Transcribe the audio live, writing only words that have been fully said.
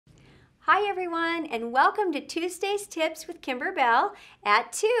Hi everyone, and welcome to Tuesday's Tips with Kimberbell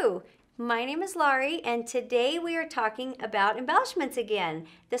at 2. My name is Lauri, and today we are talking about embellishments again.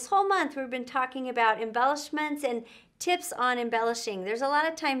 This whole month we've been talking about embellishments and tips on embellishing. There's a lot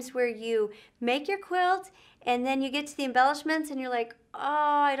of times where you make your quilt and then you get to the embellishments and you're like, oh,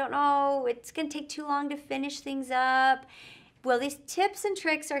 I don't know, it's going to take too long to finish things up. Well, these tips and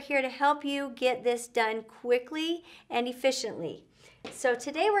tricks are here to help you get this done quickly and efficiently. So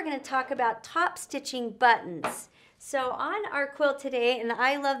today we're going to talk about top stitching buttons. So on our quilt today, and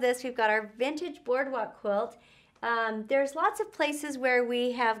I love this, we've got our Vintage Boardwalk quilt. There's lots of places where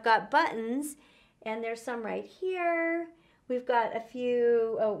we have got buttons, and there's some right here. We've got a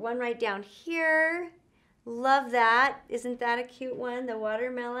few, one right down here. Love that. Isn't that a cute one, the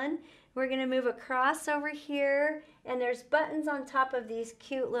watermelon? We're going to move across over here, and there's buttons on top of these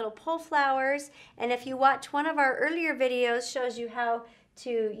cute little pull flowers. And if you watch one of our earlier videos, shows you how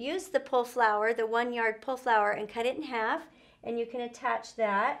to use the pull flower, the 1-yard pull flower, and cut it in half. And you can attach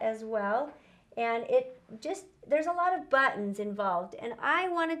that as well. And there's a lot of buttons involved. And I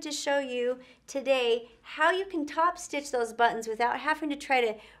wanted to show you today how you can top stitch those buttons without having to try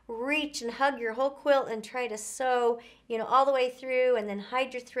to reach and hug your whole quilt and try to sew, all the way through and then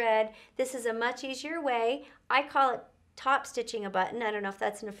hide your thread. This is a much easier way. I call it top stitching a button. I don't know if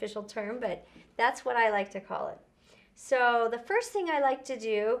that's an official term, but that's what I like to call it. So the first thing I like to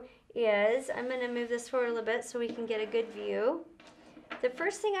do is, I'm going to move this forward a little bit so we can get a good view. The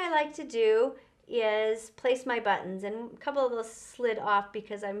first thing I like to do is place my buttons, and a couple of those slid off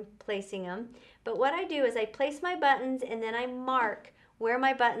because I'm placing them. But what I do is I place my buttons and then I mark where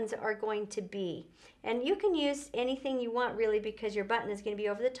my buttons are going to be. And you can use anything you want really because your button is going to be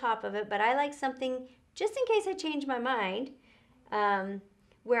over the top of it, but I like something just in case I change my mind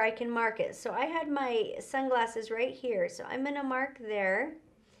where I can mark it. So I had my sunglasses right here, so I'm going to mark there.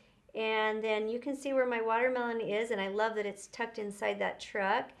 And then you can see where my watermelon is, and I love that it's tucked inside that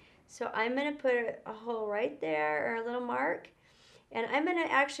truck. So I'm going to put a hole right there, or a little mark. And I'm going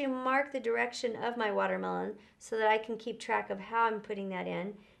to actually mark the direction of my watermelon so that I can keep track of how I'm putting that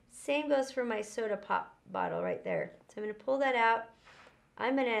in. Same goes for my soda pop bottle right there. So I'm going to pull that out.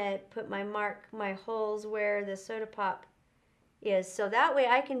 I'm going to put my holes where the soda pop is. So that way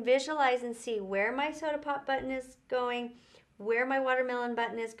I can visualize and see where my soda pop button is going, where my watermelon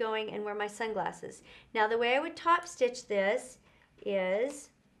button is going, and where my sunglasses. Now the way I would top stitch this is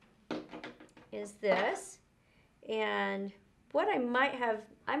this. And what I might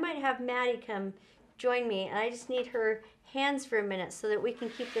have Maddie come join me, and I just need her hands for a minute so that we can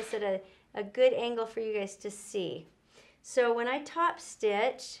keep this at a good angle for you guys to see. So when I top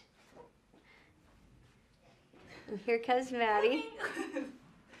stitch, and here comes Maddie. You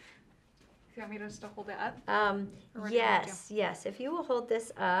want me just to hold it up? Yes, if you will hold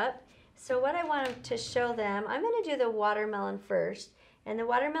this up. So what I want to show them, I'm going to do the watermelon first, and the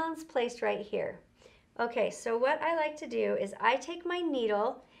watermelon's placed right here. Okay, so what I like to do is I take my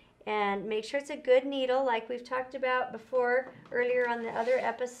needle and make sure it's a good needle like we've talked about before earlier on the other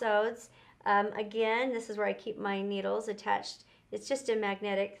episodes. Again, this is where I keep my needles attached. It's just a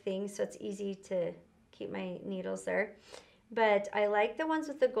magnetic thing, so it's easy to keep my needles there. But I like the ones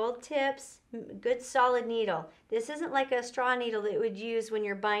with the gold tips, good solid needle. This isn't like a straw needle that you would use when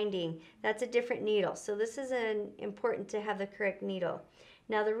you're binding. That's a different needle. So this is important to have the correct needle.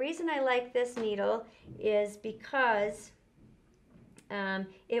 Now the reason I like this needle is because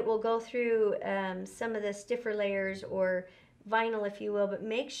it will go through some of the stiffer layers or vinyl, if you will, but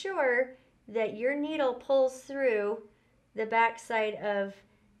make sure that your needle pulls through the back side of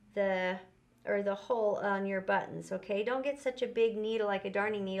the hole on your buttons, okay? Don't get such a big needle like a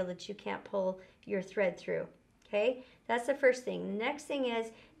darning needle that you can't pull your thread through, okay? That's the first thing. The next thing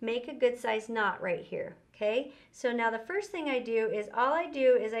is make a good size knot right here, okay? So now the first thing I do is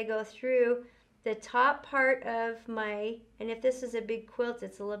I go through the top part of my, and if this is a big quilt,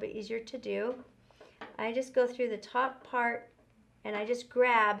 it's a little bit easier to do. I just go through the top part and I just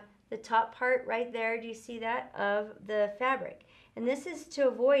grab the top part right there, do you see that, of the fabric. And this is to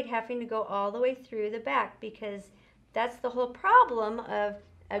avoid having to go all the way through the back, because that's the whole problem of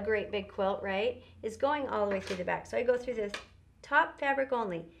a great big quilt, right? Is going all the way through the back. So I go through the top fabric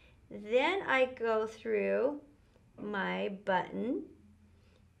only. Then I go through my button,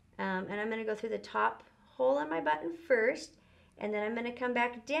 and I'm going to go through the top hole in my button first, and then I'm going to come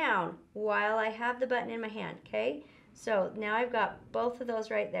back down while I have the button in my hand, okay? So now I've got both of those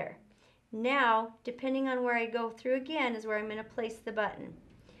right there. Now, depending on where I go through again is where I'm going to place the button.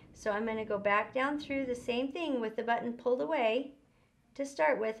 So I'm going to go back down through the same thing with the button pulled away to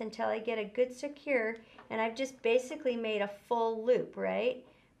start with until I get a good secure, and I've just basically made a full loop, right?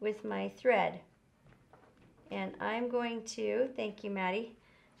 with my thread. And I'm going to, thank you, Maddie,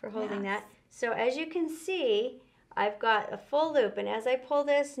 for holding that. So as you can see, I've got a full loop, and as I pull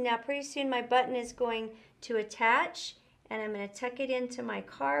this, now pretty soon my button is going to attach, and I'm going to tuck it into my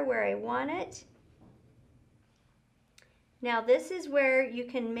car where I want it. Now this is where you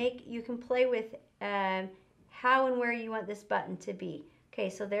can play with how and where you want this button to be. Okay,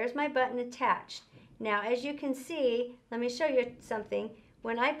 so there's my button attached. Now as you can see, let me show you something.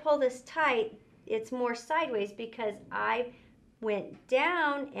 When I pull this tight, it's more sideways because I went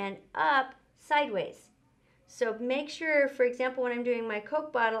down and up sideways. So make sure, for example, when I'm doing my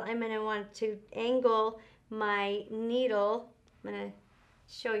Coke bottle, I'm going to want to angle my needle. I'm going to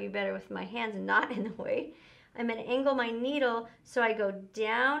show you better with my hands and not in the way. I'm going to angle my needle so I go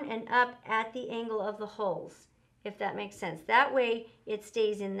down and up at the angle of the holes, if that makes sense. That way it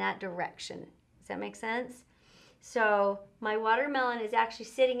stays in that direction. Does that make sense? So my watermelon is actually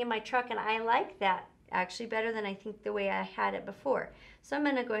sitting in my truck, and I like that actually better than I think the way I had it before. So I'm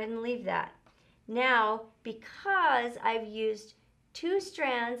going to go ahead and leave that. Now, because I've used 2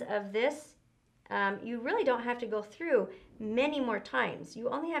 strands of this, you really don't have to go through many more times. You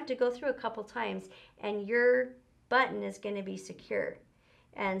only have to go through a couple times, and your button is going to be secure.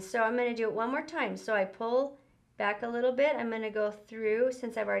 And so I'm going to do it one more time. So I pull back a little bit. I'm going to go through,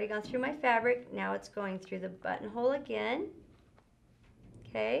 since I've already gone through my fabric, now it's going through the buttonhole again.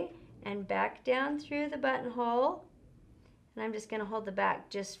 Okay, and back down through the buttonhole. And I'm just going to hold the back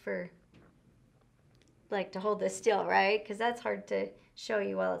just for, like, to hold this still, right? Because that's hard to show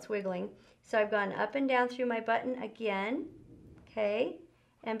you while it's wiggling. So I've gone up and down through my button again, okay?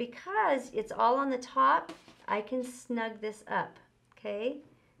 And because it's all on the top, I can snug this up, okay?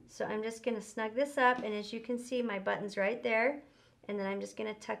 So I'm just going to snug this up, and as you can see, my button's right there. And then I'm just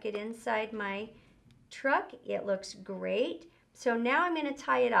going to tuck it inside my truck. It looks great. So now I'm going to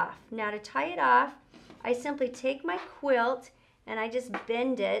tie it off. Now to tie it off, I simply take my quilt and I just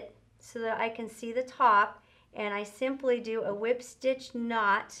bend it so that I can see the top, and I simply do a whip stitch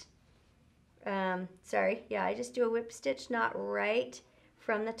knot. I just do a whip stitch knot right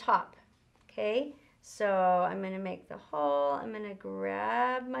from the top. Okay, so I'm going to make the hole. I'm going to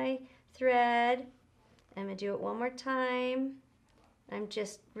grab my thread. I'm going to do it one more time. I'm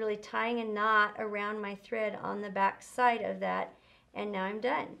just really tying a knot around my thread on the back side of that, and now I'm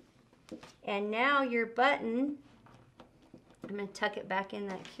done. And now your button, I'm going to tuck it back in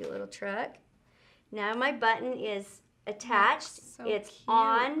that cute little truck. Now my button is attached. So it's cute.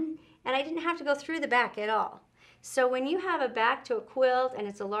 on, and I didn't have to go through the back at all. So when you have a back to a quilt, and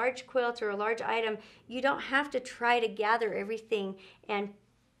it's a large quilt or a large item, you don't have to try to gather everything and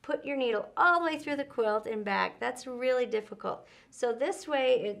put your needle all the way through the quilt and back. That's really difficult. So this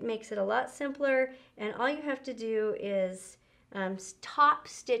way it makes it a lot simpler, and all you have to do is top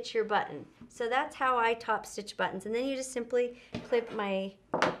stitch your button. So that's how I top stitch buttons. And then you just simply clip my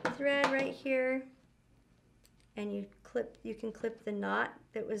thread right here, and you can clip the knot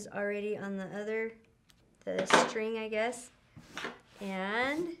that was already on the string, I guess.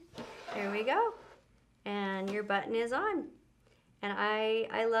 And there we go. And your button is on. And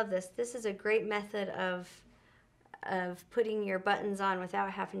I love this. This is a great method of putting your buttons on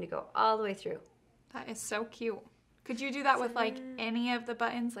without having to go all the way through. That is so cute. Could you do that with like any of the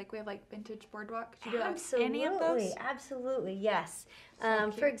buttons? Like we have like Vintage Boardwalk. Could you do that with any of those? Absolutely, yes.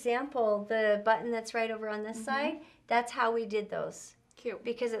 So for example, the button that's right over on this side, that's how we did those. Cute.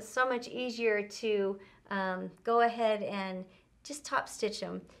 Because it's so much easier to go ahead and just top stitch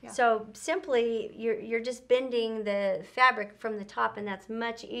them. Yeah. So simply, you're just bending the fabric from the top, and that's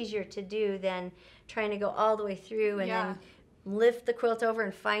much easier to do than trying to go all the way through and then lift the quilt over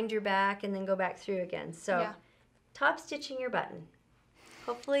and find your back and then go back through again. So top stitching your button.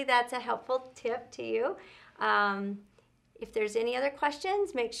 Hopefully that's a helpful tip to you. If there's any other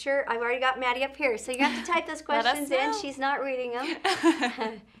questions, make sure, I've already got Maddie up here, so you have to type those questions in. She's not reading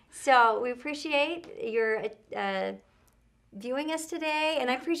them. So we appreciate your viewing us today, and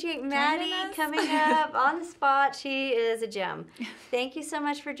I appreciate Maddie coming up on the spot. She is a gem. Thank you so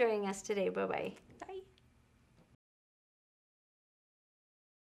much for joining us today. Bye-bye.